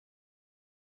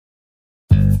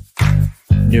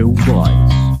No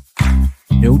lies,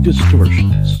 no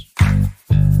distortions,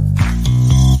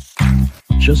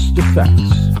 just the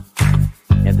facts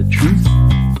and the truth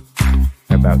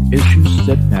about issues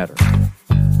that matter.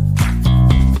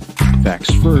 Facts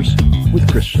First with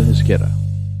Christian Esguerra.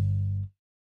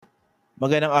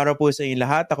 Magandang araw po sa inyong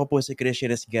lahat. Ako po si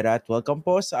Christian Esguerra at welcome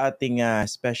po sa ating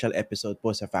special episode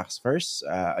po sa Facts First.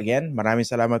 Again, maraming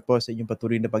salamat po sa inyong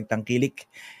patuloy na pagtangkilik.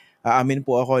 Amin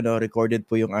po ako, recorded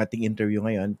po yung ating interview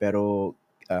ngayon pero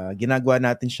ginagawa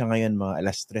natin siya ngayon mga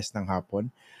alas 3 ng hapon.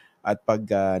 At pag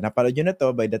napanood nyo na to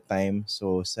by that time,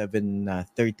 so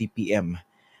 7:30 p.m.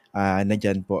 Na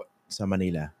dyan po sa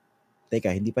Manila. Teka,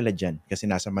 hindi pala dyan kasi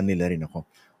nasa Manila rin ako.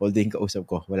 Although yung kausap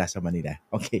ko, wala sa Manila.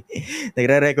 Okay.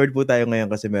 Nagre-record po tayo ngayon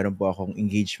kasi meron po akong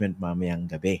engagement mamayang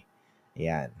gabi.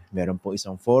 Ayan. Meron po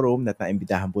isang forum na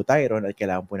naimbitahan po tayo ron at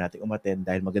kailangan po natin umattend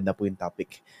dahil maganda po yung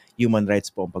topic. Human rights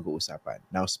po ang pag-uusapan.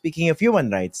 Now, speaking of human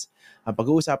rights, ang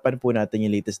pag-uusapan po natin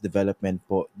yung latest development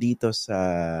po dito sa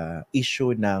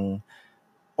issue ng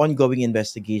ongoing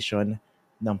investigation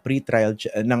ng pre-trial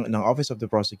ng Office of the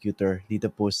Prosecutor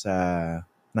dito po sa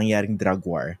nangyaring drug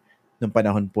war noong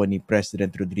panahon po ni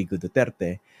President Rodrigo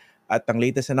Duterte. At ang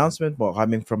latest announcement po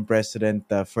coming from President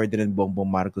Ferdinand Bongbong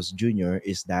Marcos Jr.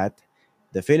 is that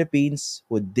the Philippines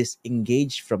would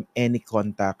disengage from any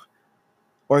contact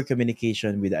or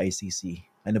communication with the ICC.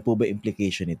 Ano po ba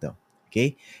implication nito?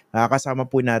 Okay? Makakasama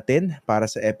po natin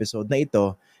para sa episode na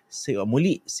ito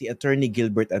muli si Attorney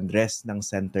Gilbert Andres ng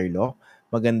Center Law.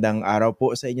 Magandang araw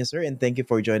po sa inyo, sir, and thank you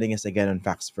for joining us again on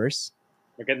Facts First.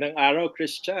 Magandang araw,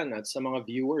 Christian, at sa mga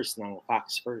viewers ng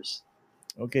Facts First.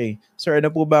 Okay. Sir,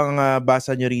 ano po bang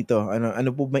basa nyo rito?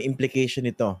 Ano po ba implication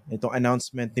nito? Itong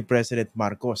announcement ni President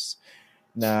Marcos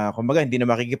na kumbaga hindi na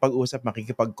makikipag-usap,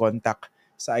 makikipag-contact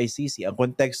sa ICC. Ang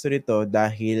konteksto nito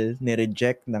dahil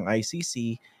ni-reject ng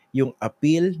ICC yung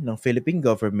appeal ng Philippine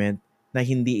government na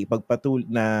hindi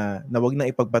na wag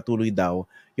na ipagpatuloy daw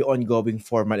yung ongoing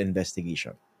formal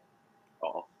investigation.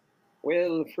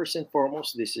 Well, first and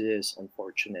foremost, this is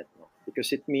unfortunate,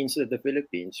 because it means that the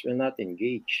Philippines will not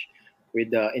engage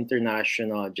with the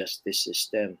international justice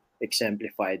system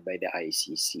exemplified by the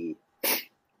ICC.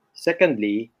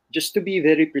 Secondly, just to be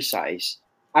very precise,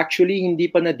 actually hindi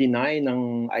pa na-deny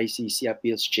ng ICC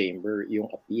Appeals Chamber yung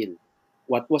appeal.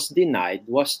 What was denied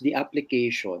was the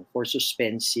application for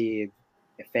suspensive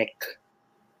effect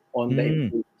on the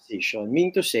decision.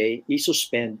 Meaning to say,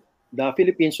 i-suspend. The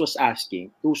Philippines was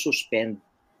asking to suspend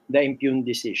the impugned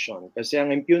decision kasi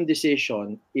ang impugned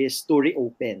decision is to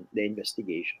reopen the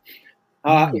investigation.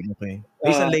 Okay.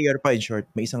 May isang layer pa, in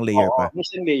short. May isang layer pa. May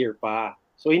isang layer pa.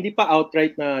 So, hindi pa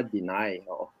outright na deny.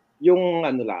 Yung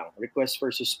request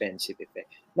for suspensive effect.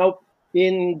 Now,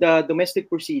 in the domestic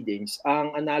proceedings,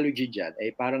 ang analogy dyan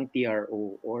ay parang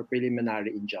TRO or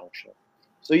preliminary injunction.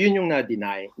 So, yun yung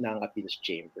na-deny ng appeals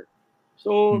chamber.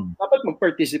 So, dapat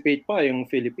mag-participate pa yung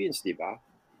Philippines, di ba?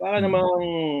 Para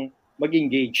namang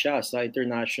mag-engage siya sa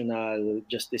international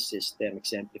justice system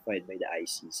exemplified by the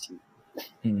ICC.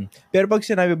 Pero pag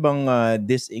sinabi bang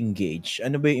disengage,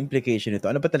 ano ba yung implication nito?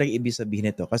 Ano ba talaga ibig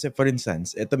sabihin nito? Kasi for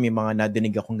instance, ito may mga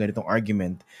nadinig akong ganitong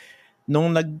argument.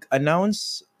 Nung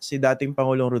nag-announce si dating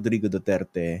Pangulong Rodrigo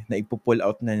Duterte na ipo-pull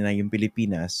out na yung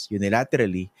Pilipinas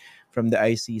unilaterally from the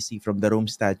ICC, from the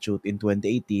Rome Statute in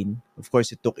 2018, of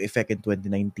course, it took effect in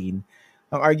 2019.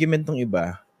 Ang argument ng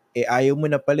iba, ayaw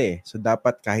mo na pala . So,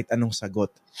 dapat kahit anong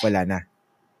sagot, wala na.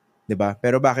 'Di ba?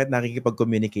 Pero bakit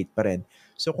nakikipag-communicate pa rin?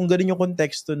 So, kung ganun yung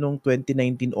konteksto nung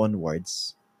 2019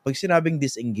 onwards, pag sinabing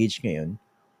disengage ngayon,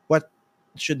 what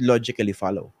should logically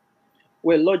follow?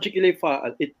 Well,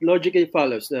 it logically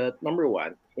follows that, number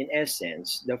one, in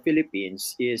essence, the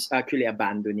Philippines is actually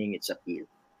abandoning its appeal.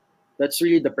 That's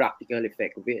really the practical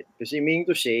effect of it. Because meaning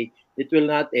to say, it will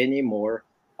not anymore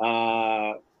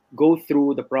go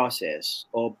through the process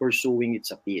of pursuing its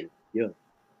appeal. Yun.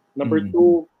 Number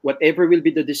two, whatever will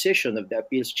be the decision of the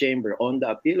appeals chamber on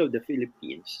the appeal of the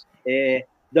Philippines,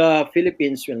 the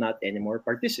Philippines will not anymore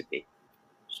participate.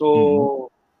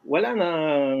 So, wala na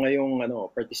ngayong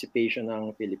participation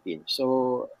ng Philippines.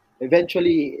 So,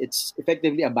 eventually, it's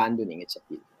effectively abandoning its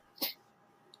appeal.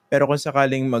 Pero kung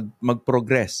sakaling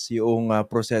mag-progress yung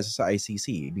proseso sa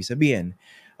ICC, ibig sabihin,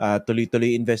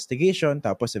 tuloy-tuloy investigation,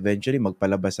 tapos eventually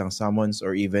magpalabas ang summons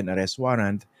or even arrest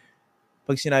warrant.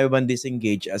 Pag sinabi bang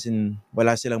disengage, as in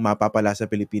wala silang mapapala sa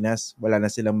Pilipinas, wala na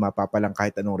silang mapapalang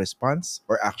kahit anong response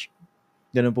or action.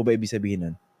 Ganun po ba ibig sabihin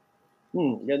nun?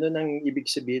 Ganun ang ibig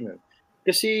sabihin nun.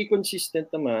 Kasi consistent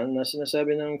naman na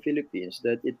sinasabi ng Philippines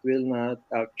that it will not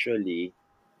actually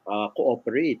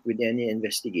cooperate with any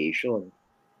investigation.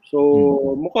 So,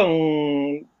 mukhang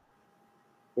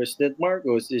President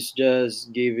Marcos is just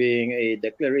giving a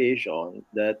declaration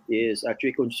that is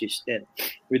actually consistent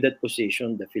with that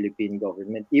position of the Philippine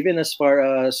government, even as far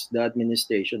as the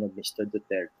administration of Mr.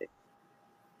 Duterte.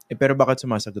 Pero bakit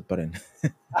sumasagot pa rin?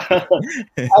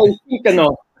 I think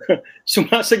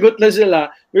sumasagot na sila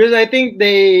because I think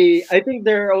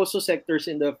there are also sectors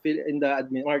in the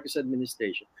Marcos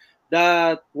administration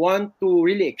that want to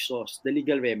really exhaust the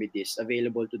legal remedies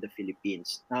available to the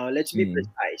Philippines. Now, let's be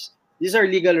precise. These are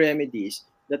legal remedies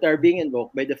that are being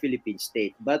invoked by the Philippine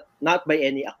state, but not by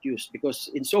any accused, because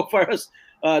insofar as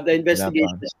the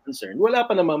investigation is concerned, wala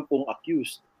pa naman pong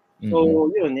accused.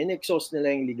 So, yun, in-exhaust nila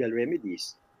yung legal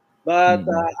remedies. But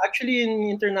actually, in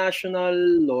international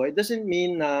law, it doesn't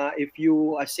mean if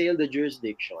you assail the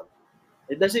jurisdiction,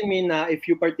 it doesn't mean if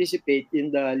you participate in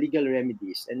the legal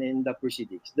remedies and in the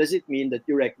proceedings, does it mean that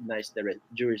you recognize the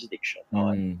jurisdiction?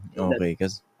 Okay,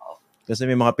 kasi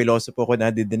may mga pilosopo ko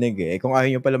nadidinig kung ayaw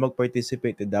nyo pala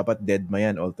mag-participate, dapat dead ma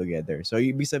yan altogether. So,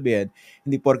 ibig sabihin,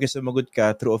 hindi porke sumagot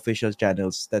ka through official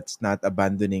channels, that's not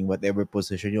abandoning whatever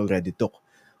position you already took,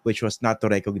 which was not to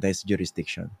recognize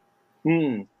jurisdiction.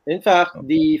 In fact,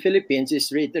 the Philippines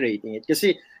is reiterating it.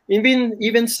 Kasi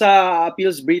even sa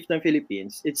appeals brief ng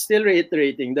Philippines, it's still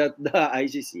reiterating that the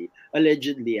ICC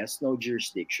allegedly has no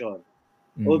jurisdiction.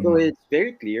 Although it's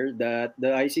very clear that the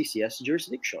ICC has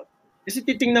jurisdiction. Kasi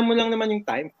titingnan mo lang naman yung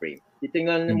time frame.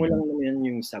 Titingnan mo lang naman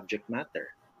yung subject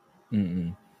matter.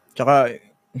 Tsaka,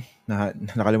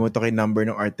 nakalimutan ko yung number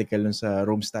ng article sa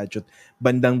Rome Statute.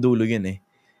 Bandang dulo yun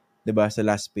diba, sa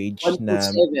last page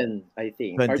 127, I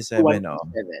think. 27,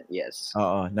 yes.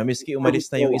 Oo, na miski umalis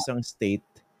na yung isang state,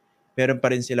 meron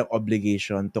pa rin silang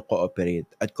obligation to cooperate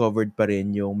at covered pa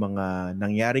rin yung mga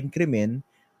nangyaring krimen,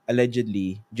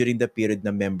 allegedly, during the period na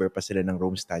member pa sila ng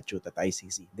Rome Statute at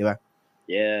ICC, di ba?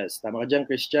 Yes, tama ka dyan,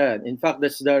 Christian. In fact,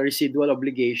 that's the residual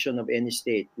obligation of any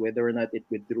state, whether or not it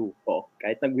withdrew.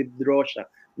 Kahit nag-withdraw siya,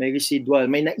 may residual,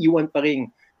 may naiwan pa rin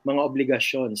mga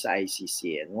obligasyon sa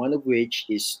ICC, and one of which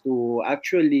is to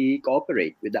actually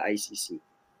cooperate with the ICC.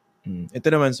 Ito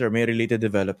naman, sir, may related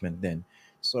development din.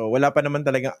 So, wala pa naman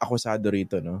talagang akusado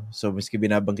rito, no? So, miski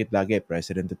binabanggit lagi,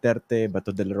 President Duterte, Bato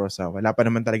de la Rosa, wala pa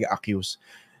naman talaga accused.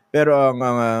 Pero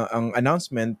ang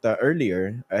announcement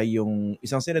earlier ay yung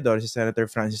isang senador, si Senator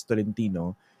Francis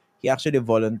Tolentino, he actually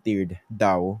volunteered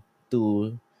daw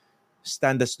to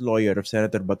stand as lawyer of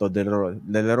Senator Bato de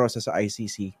la Rosa sa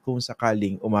ICC kung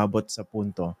sakaling umabot sa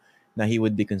punto na he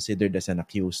would be considered as an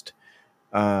accused.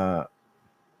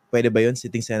 Pwede ba yun?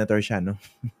 Sitting senator siya, no?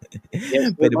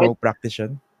 Yes, pwede ba mag-practice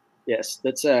yun? Yes,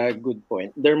 that's a good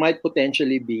point. There might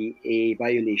potentially be a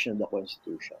violation of the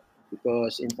Constitution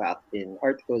because, in fact, in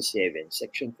Article 7,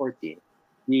 Section 14,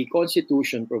 the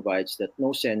Constitution provides that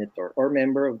no senator or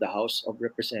member of the House of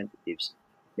Representatives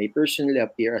may personally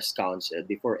appear as counsel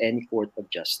before any court of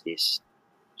justice.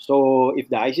 So,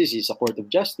 if the ICC is a court of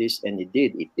justice, and it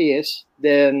is,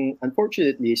 then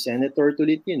unfortunately, Senator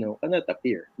Tolentino cannot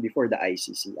appear before the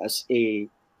ICC as a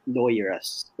lawyer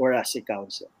or as a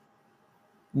counsel.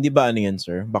 Hindi ba ano yan,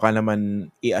 sir? Baka naman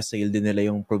i-assail din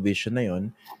nila yung provision na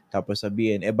yon, tapos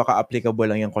sabihin, baka applicable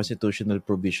lang yung constitutional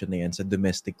provision na yan sa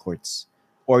domestic courts.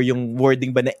 Or yung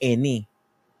wording ba na any,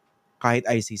 kahit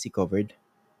ICC covered?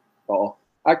 Oo.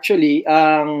 Actually,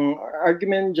 ang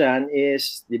argument dyan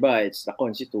is, di ba, it's the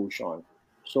Constitution.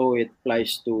 So it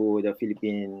applies to the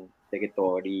Philippine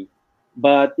territory.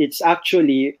 But it's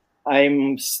actually,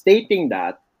 I'm stating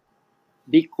that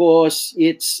because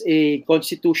it's a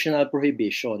constitutional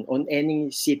prohibition on any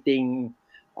sitting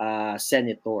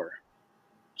senator.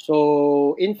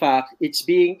 So, in fact, it's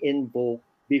being invoked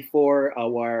before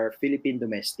our Philippine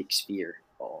domestic sphere.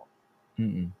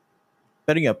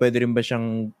 Pero nga, pwede rin ba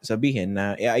siyang sabihin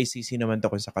na ICC naman to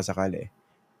kung sakasakali?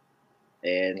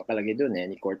 Nakalagay doon,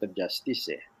 any court of justice.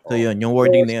 So yun, yung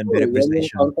wording na yun, very precise. Yan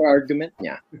yung counter-argument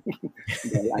niya.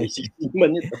 Dahil ICC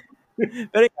naman ito.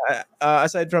 Pero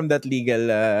aside from that legal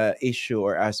issue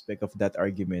or aspect of that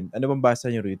argument, ano bang basa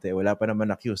niyo rito? Wala pa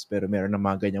naman accused pero meron na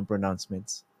mga ganyang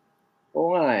pronouncements.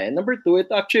 Oo nga. Number 2, it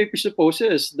actually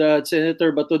presupposes that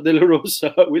Senator Bato de la Rosa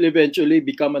will eventually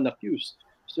become an accused.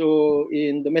 So,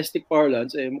 in domestic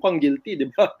parlance, mukhang guilty,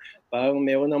 di ba? Parang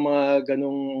meron ng mga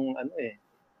ganong,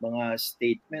 mga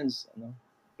statements.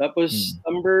 Tapos,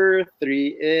 number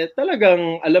 3,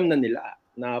 talagang alam na nila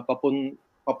na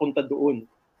papunta doon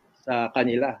sa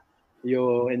kanila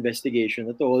yung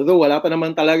investigation na to. Although, wala pa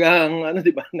naman talagang,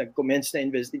 di ba, nag-commence na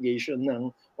investigation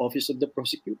ng Office of the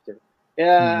Prosecutor.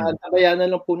 Kaya, tabayanan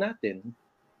lang po natin.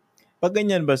 Pag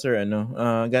ganyan ba, sir,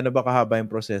 gaano ba kahaba yung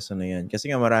proseso na yan? Kasi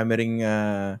nga marami ring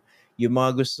yung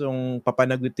mga gustong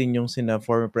papanagutin yung sina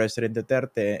former President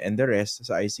Duterte and the rest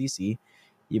sa ICC,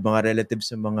 yung mga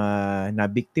relatives ng mga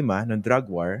nabiktima ng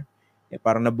drug war,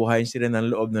 parang nabuhayan sila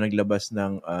ng loob na naglabas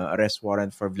ng arrest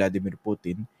warrant for Vladimir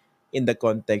Putin in the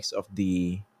context of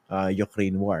the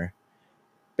Ukraine war.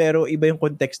 Pero iba yung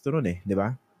konteksto nun di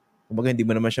ba? Kumbaga hindi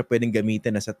mo naman siya pwedeng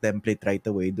gamitin as a template right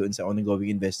away doon sa ongoing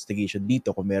investigation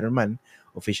dito kung meron man,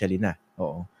 officially na.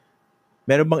 Oo.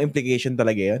 Meron bang implication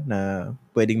talaga yun na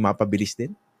pwedeng mapabilis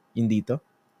din yung dito?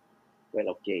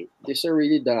 Well, okay. These are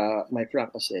really my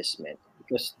frank assessment.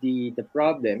 Because the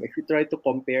problem, if you try to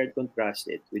compare and contrast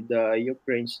it with the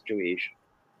Ukraine situation,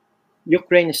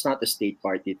 Ukraine is not a state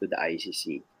party to the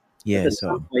ICC. But at Yes,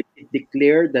 some so. point, it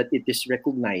declared that it is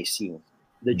recognizing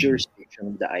the Mm.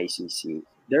 jurisdiction of the ICC.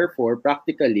 Therefore,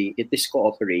 practically, it is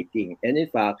cooperating. And in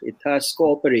fact, it has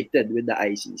cooperated with the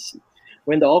ICC.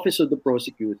 When the Office of the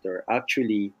Prosecutor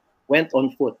actually went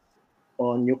on foot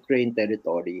on Ukraine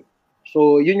territory.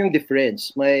 So, yun yung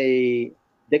difference. May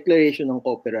declaration ng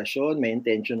cooperation, may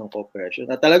intention ng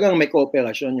cooperation. At talagang may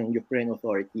cooperation yung Ukraine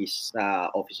authorities sa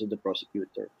Office of the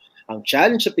Prosecutor. Ang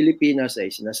challenge sa Pilipinas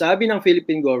ay sinasabi ng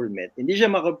Philippine government, hindi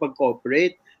siya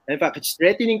makapag-cooperate. In fact, it's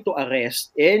threatening to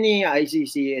arrest any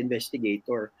ICC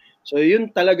investigator. So,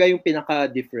 yun talaga yung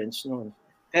pinaka-difference nun.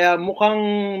 Kaya mukhang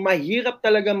mahirap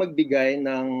talaga magbigay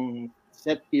ng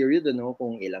set period,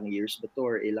 kung ilang years ba to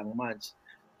or ilang months.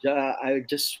 I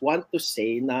just want to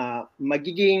say na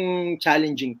magiging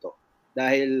challenging to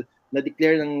dahil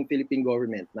na-declare ng Philippine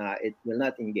government na it will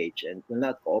not engage and will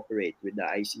not cooperate with the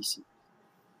ICC.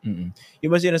 Mm-mm.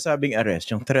 Yung ba sinasabing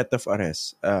arrest, yung threat of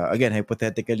arrest, again,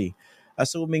 hypothetically,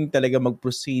 assuming talaga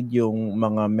mag-proceed yung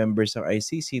mga members ng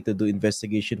ICC to do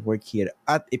investigation work here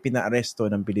at ipina-aresto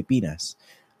ng Pilipinas,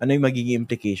 ano yung magiging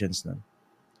implications nun?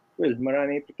 Well,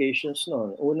 maraming implications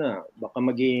nun. Una, baka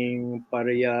maging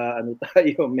pareha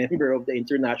tayo, member of the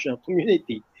international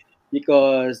community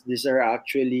because these are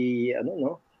actually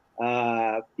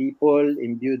people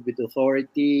imbued with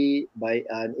authority by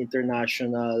an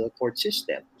international court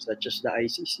system such as the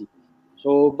ICC.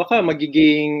 So baka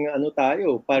magiging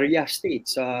tayo, pareha state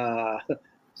sa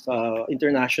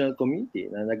international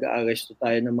community na nag-aaresto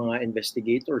tayo ng mga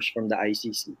investigators from the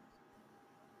ICC.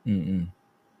 Mm-mm.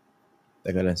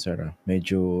 Taga lang, sir.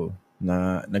 Medyo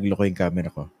nagloko yung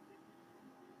camera ko.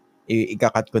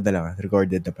 Ikakat ko na lang.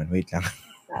 Recorded naman. Wait lang.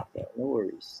 Okay, no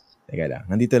worries. Teka lang.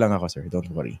 Nandito lang ako, sir. Don't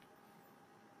worry.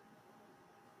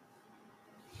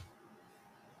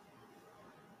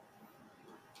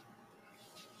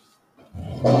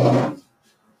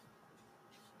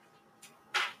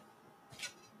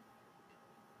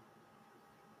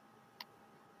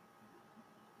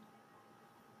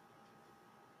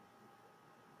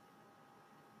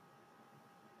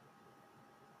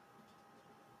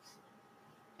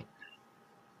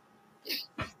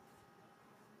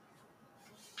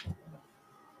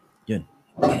 Yun.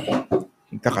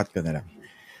 Ikakat ko na lang.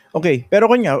 Okay, pero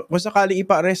kung sakali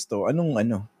ipa-aresto,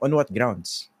 on what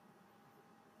grounds?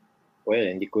 Well,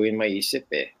 hindi ko yun maisip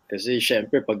Kasi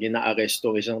syempre, pag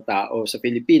ina-aresto isang tao sa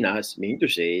Pilipinas, meaning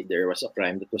to say, there was a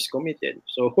crime that was committed.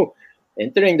 So,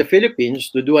 entering the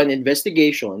Philippines to do an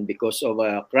investigation because of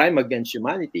a crime against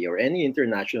humanity or any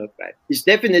international crime is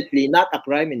definitely not a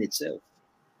crime in itself.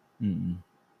 Mm-hmm.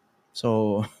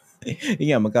 So,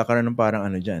 magkakaroon ng parang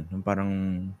dyan, ng parang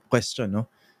question, no?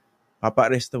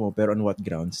 Papa-aresto mo, pero on what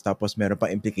grounds? Tapos meron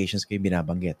pa implications kayo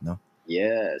binabanggit, no?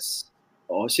 Yes.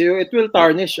 So it will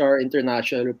tarnish our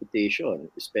international reputation,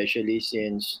 especially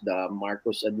since the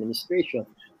Marcos administration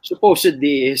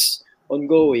supposedly is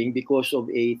ongoing because of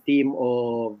a theme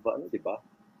of,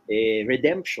 a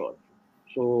redemption.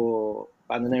 So,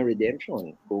 paano na yung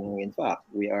redemption? Kung in fact,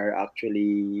 we are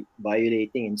actually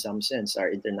violating in some sense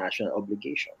our international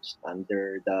obligations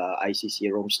under the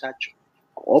ICC Rome Statute.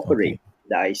 Cooperate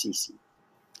the ICC.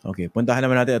 Okay, puntahan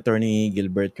naman natin Attorney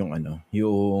Gilbert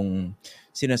yung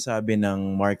sinasabi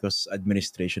ng Marcos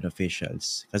administration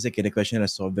officials kasi kine-question nila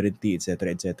sovereignty,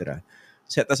 etc., etc.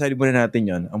 Set aside muna natin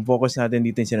yon. Ang focus natin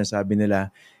dito yung sinasabi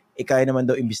nila, kaya naman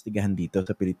daw imbestigahan dito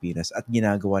sa Pilipinas at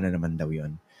ginagawa na naman daw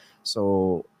yon.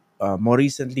 So, more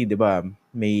recently, di ba,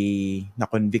 may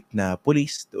na-convict na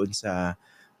police doon sa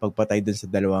pagpatay doon sa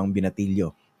dalawang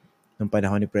binatilyo nung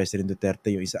panahon ni President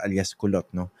Duterte, yung isa alias Kulot,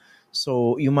 no?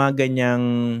 So, yung mga ganyang,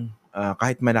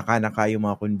 kahit manaka-naka yung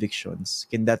mga convictions,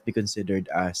 can that be considered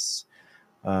as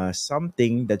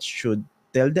something that should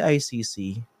tell the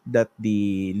ICC that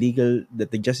the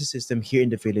justice system here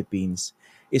in the Philippines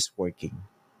is working?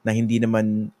 Na hindi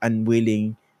naman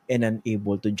unwilling and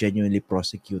unable to genuinely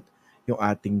prosecute yung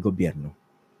ating gobyerno?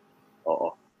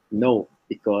 Oo. No,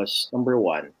 because number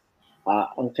one,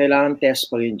 ang kailangan test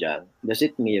pa rin dyan, does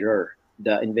it mirror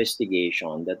the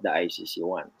investigation that the ICC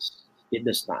wants? It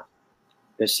does not.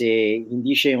 Kasi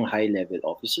hindi siya yung high-level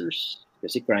officers.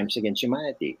 Kasi crimes against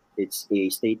humanity, it's a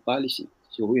state policy.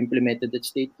 So who implemented that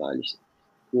state policy?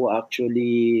 Who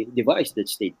actually devised that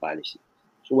state policy?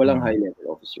 So walang high-level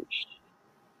officers.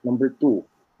 Number two,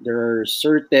 there are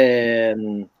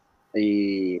certain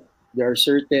eh, there are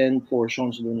certain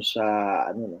portions dun sa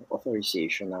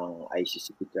authorization ng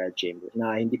ICC Trial Chamber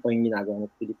na hindi pa yung ginagawa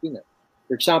ng Pilipinas.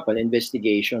 For example,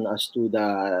 investigation as to the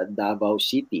Davao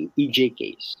City EJ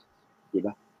case, di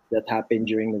ba? That happened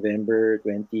during November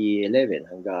 2011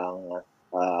 hanggang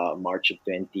March of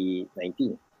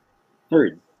 2019.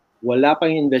 Third, wala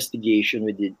pang investigation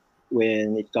with it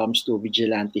when it comes to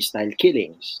vigilante-style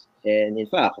killings. And in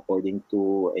fact, according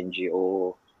to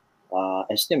NGO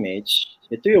estimates,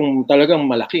 ito yung talagang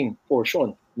malaking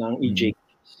portion ng EJ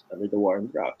under the war on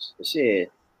drugs.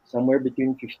 Kasi somewhere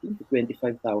between 15 to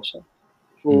 25,000.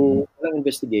 So, walang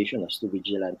investigation as to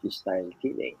vigilante-style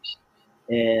killings.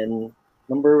 And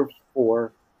number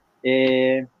 4,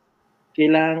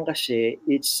 kailangan kasi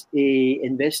it's a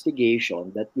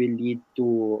investigation that will lead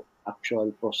to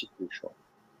actual prosecution.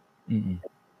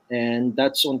 And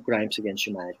that's on crimes against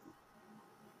humanity.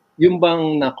 Yung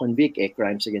bang na-convict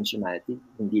crimes against humanity?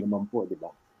 Hindi naman po, di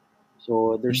ba?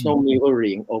 So there's no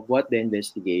mirroring of what the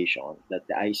investigation that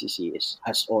the ICC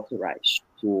has authorized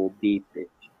to be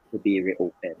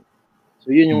reopened.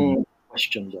 So yun yung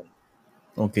question doon.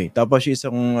 Okay. Tapos yung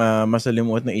isang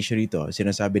masalimuot na issue rito,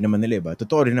 sinasabi naman nila iba,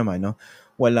 totoo rin naman, no?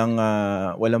 Walang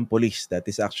police that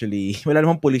is actually, wala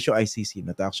namang police yung ICC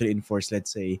na to actually enforce,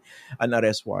 let's say, an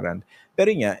arrest warrant.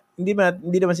 Pero nga,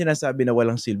 hindi naman sinasabi na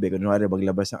walang silbi. Kunwari,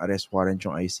 maglabas ng arrest warrant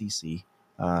yung ICC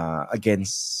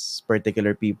against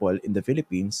particular people in the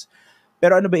Philippines.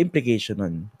 Pero ano ba implication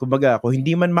nun? Kumbaga, kung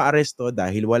hindi man maaresto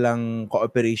dahil walang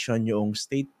cooperation yung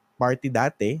state party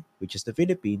dati, which is the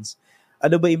Philippines,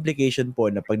 ano ba implication po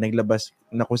na pag naglabas,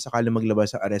 na kung sakali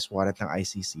maglabas ang arrest warrant ng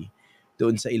ICC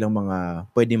doon sa ilang mga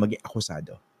pwedeng maging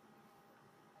akusado?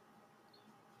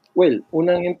 Well,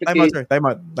 unang implication... Time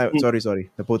out. Sorry.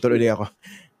 Naputol ulit ako.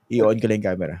 I-on ko lang yung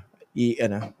camera.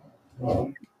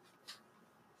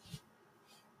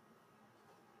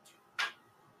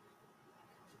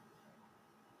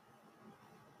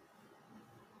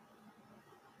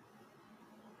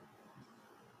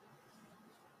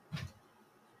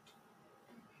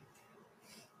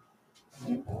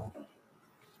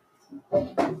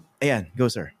 Ayan, go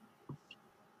sir.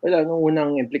 Well, ang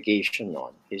unang implication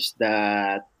nun is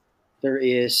that there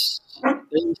is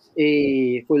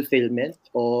a fulfillment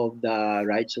of the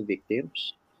rights of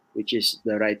victims, which is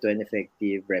the right to an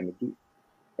effective remedy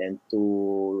and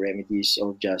to remedies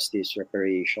of justice,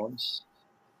 reparations,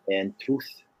 and truth.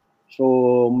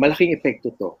 So, malaking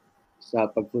epekto to sa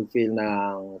pag-fulfill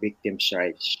ng victims'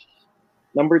 rights.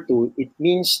 Number two, it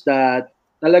means that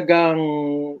talagang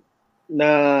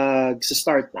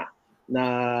nag-start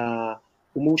na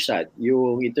umusad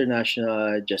yung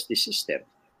international justice system.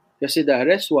 Kasi the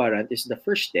arrest warrant is the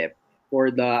first step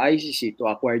for the ICC to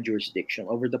acquire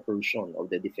jurisdiction over the person of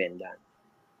the defendant.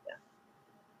 Yeah.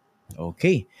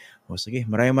 Okay. O sige,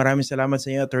 maraming salamat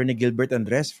sa inyo, Attorney Gilbert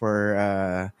Andres, for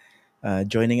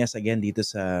joining us again dito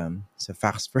sa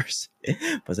Facts First.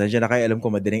 Pasensya na kayo, alam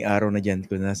ko madaling araw na dyan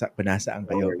kung nasaan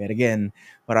kayo. Pero again,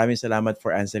 maraming salamat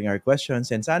for answering our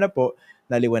questions and sana po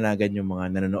naliwanagan yung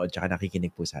mga nanonood at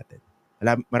nakikinig po sa atin.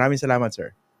 Maraming salamat,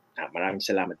 sir. Maraming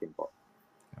salamat din po.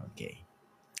 Okay.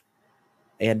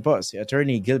 Ayan po, si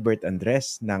Attorney Gilbert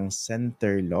Andres ng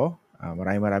Center Law.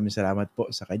 Maraming salamat po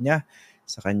sa kanya,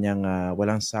 sa kanyang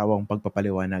walang sawang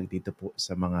pagpapaliwanag dito po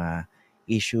sa mga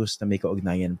issues na may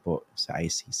kaugnayan po sa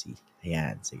ICC.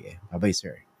 Ayan, sige. Bye-bye,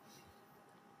 sir.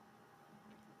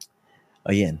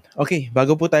 Ayan. Okay,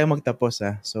 bago po tayo magtapos,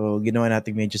 so ginawa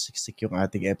natin medyo siksik yung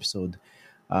ating episode.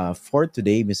 For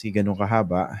today, miski ganun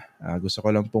kahaba, gusto ko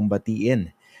lang pong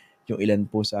batiin yung ilan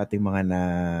po sa ating mga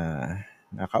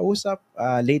nakausap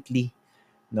lately,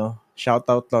 no?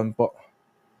 Shoutout lang po.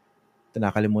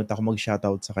 Nakalimutan ko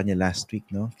mag-shoutout sa kanya last week,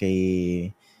 no?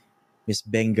 Kay Miss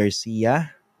Beng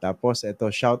Garcia. Tapos ito,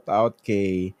 shoutout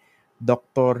kay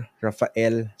Dr.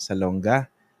 Rafael Salonga.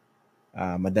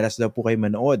 Madalas daw po kayo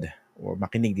manood o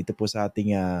makinig dito po sa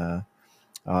ating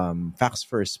Facts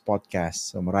First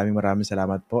podcast. So maraming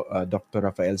salamat po,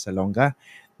 Dr. Rafael Salonga.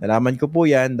 Nalaman ko po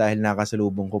yan dahil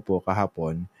nakasalubong ko po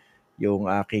kahapon yung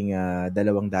aking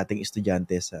dalawang dating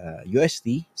estudyante sa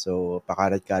UST. So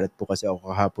pakarat-karat po kasi ako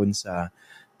kahapon sa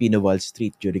Pinoval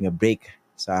Street during a break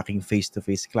sa aking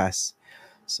face-to-face class.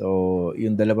 So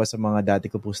yung dalawa sa mga dati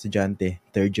ko po estudyante,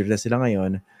 third year na sila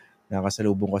ngayon,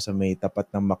 nakasalubong ko sa may tapat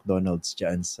ng McDonald's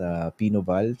dyan sa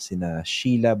Pinoval, sina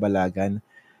Sheila Balagan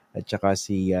at saka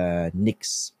si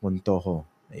Nix Montojo.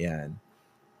 Ayan.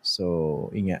 So,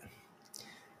 yun nga.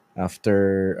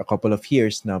 After a couple of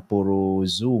years na puro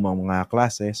Zoom ang mga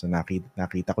klase, so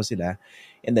nakita ko sila.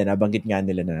 And then, nabanggit nga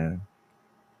nila na,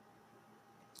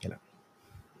 kailan,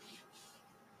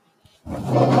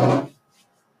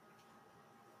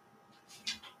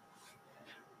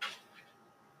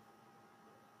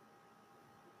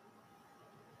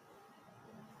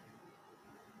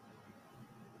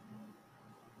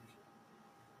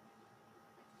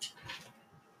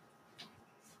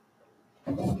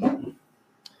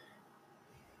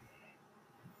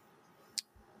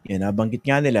 yan, nabanggit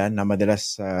nga nila na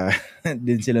madalas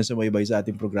din silang sumaybay sa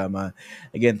ating programa.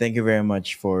 Again, thank you very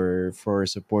much for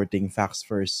supporting Facts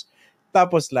First.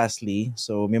 Tapos lastly,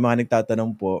 so may mga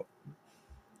nagtatanong po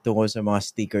tungkol sa mga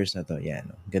stickers na to.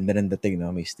 Yan, no? Ganda ng dating,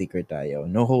 no? May sticker tayo.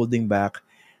 No holding back.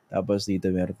 Tapos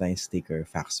dito meron tayong sticker,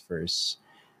 Facts First.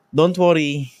 Don't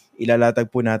worry,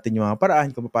 ilalatag po natin yung mga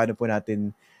paraan kung paano po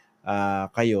natin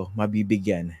kayo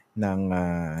mabibigyan ng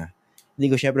hindi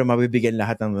ko syempre mabibigyan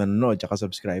lahat ng nanonood at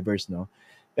subscribers, no?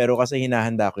 Pero kasi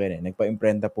hinahanda ko yan eh.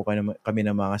 Nagpa-imprenta po kami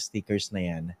ng mga stickers na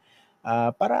yan.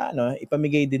 Para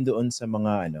ipamigay din doon sa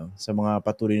mga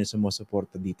patuloy na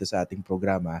sumusuporta dito sa ating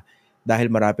programa dahil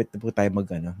marapit na po tayo mag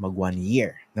 1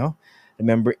 year, no?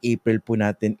 Remember April po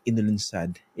natin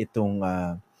inulunsad itong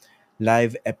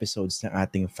live episodes ng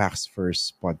ating Facts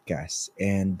First podcast.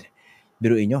 And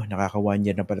biruin nyo, nakaka 1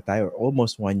 year na pala tayo, or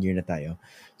almost 1 year na tayo.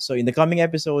 So in the coming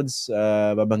episodes,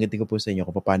 babanggitin ko po sa inyo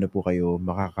kung paano po kayo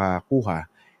makakakuha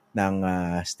ng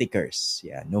stickers.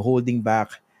 Yan, no holding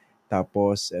back.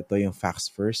 Tapos ito yung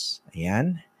Facts First.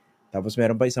 Ayan. Tapos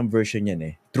meron pa isang version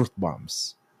yan Truth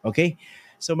Bombs. Okay?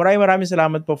 So maraming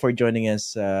salamat po for joining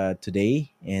us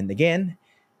today. And again,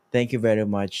 thank you very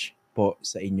much po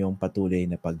sa inyong patuloy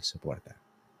na pagsuporta.